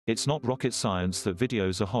It's not rocket science that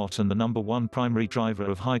videos are hot and the #1 primary driver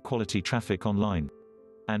of high-quality traffic online.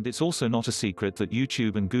 And it's also not a secret that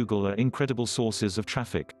YouTube and Google are incredible sources of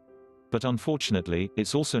traffic. But unfortunately,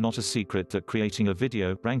 it's also not a secret that creating a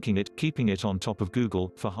video, ranking it, keeping it on top of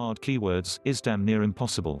Google, for hard keywords, is damn near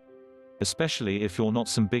impossible. Especially if you're not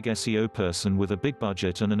some big SEO person with a big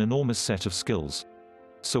budget and an enormous set of skills.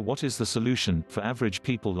 So what is the solution, for average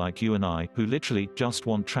people like you and I, who literally just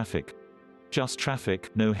want traffic? Just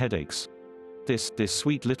traffic, no headaches. This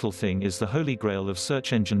sweet little thing is the holy grail of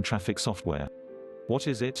search engine traffic software. What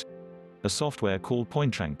is it? A software called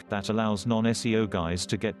PointRank that allows non-SEO guys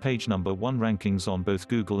to get page #1 rankings on both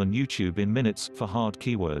Google and YouTube in minutes for hard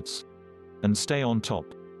keywords. And stay on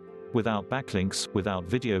top. Without backlinks, without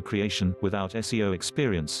video creation, without SEO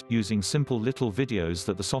experience, using simple little videos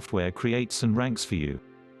that the software creates and ranks for you.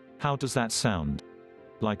 How does that sound?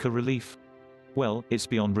 Like a relief? Well, it's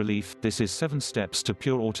beyond relief. This is 7 steps to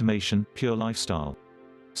pure automation, pure lifestyle.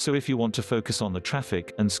 So if you want to focus on the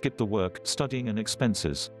traffic and skip the work, studying and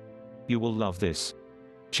expenses, you will love this.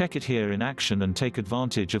 Check it here in action and take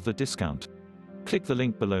advantage of the discount. Click the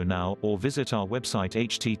link below now, or visit our website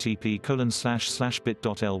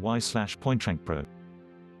http://bit.ly/pointrankpro.